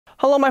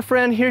Hello my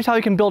friend, here's how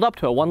you can build up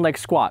to a one-leg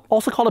squat,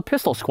 also called a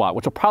pistol squat,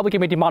 which will probably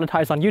get me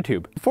demonetized on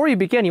YouTube. Before you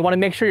begin, you want to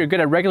make sure you're good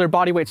at regular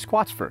bodyweight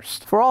squats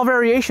first. For all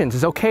variations,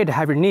 it's okay to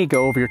have your knee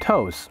go over your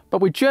toes,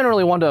 but we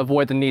generally want to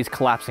avoid the knees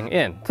collapsing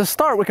in. To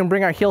start, we can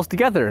bring our heels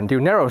together and do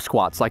narrow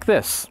squats like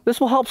this. This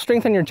will help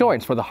strengthen your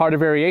joints for the harder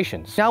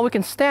variations. Now we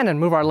can stand and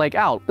move our leg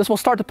out. This will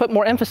start to put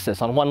more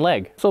emphasis on one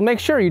leg, so make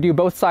sure you do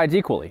both sides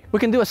equally. We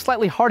can do a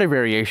slightly harder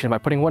variation by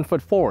putting one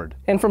foot forward.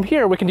 And from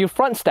here, we can do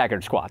front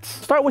staggered squats.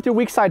 Start with your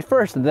weak side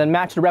first and then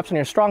match the reps on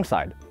your strong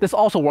side. This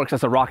also works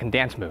as a rock and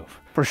dance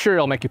move. For sure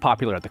it'll make you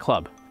popular at the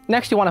club.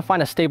 Next, you want to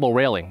find a stable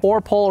railing, or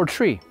pole or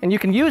tree, and you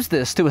can use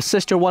this to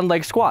assist your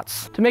one-leg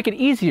squats. To make it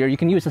easier, you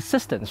can use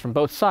assistance from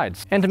both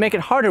sides. And to make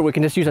it harder, we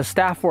can just use a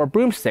staff or a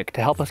broomstick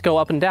to help us go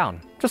up and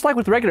down. Just like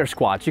with regular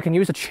squats, you can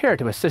use a chair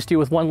to assist you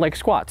with one-leg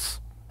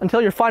squats, until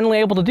you're finally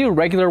able to do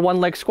regular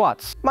one-leg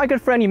squats. My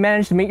good friend, you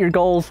managed to meet your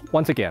goals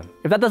once again.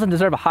 If that doesn't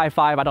deserve a high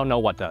five, I don't know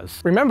what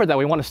does. Remember that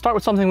we want to start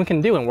with something we can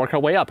do and work our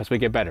way up as we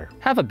get better.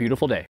 Have a beautiful day.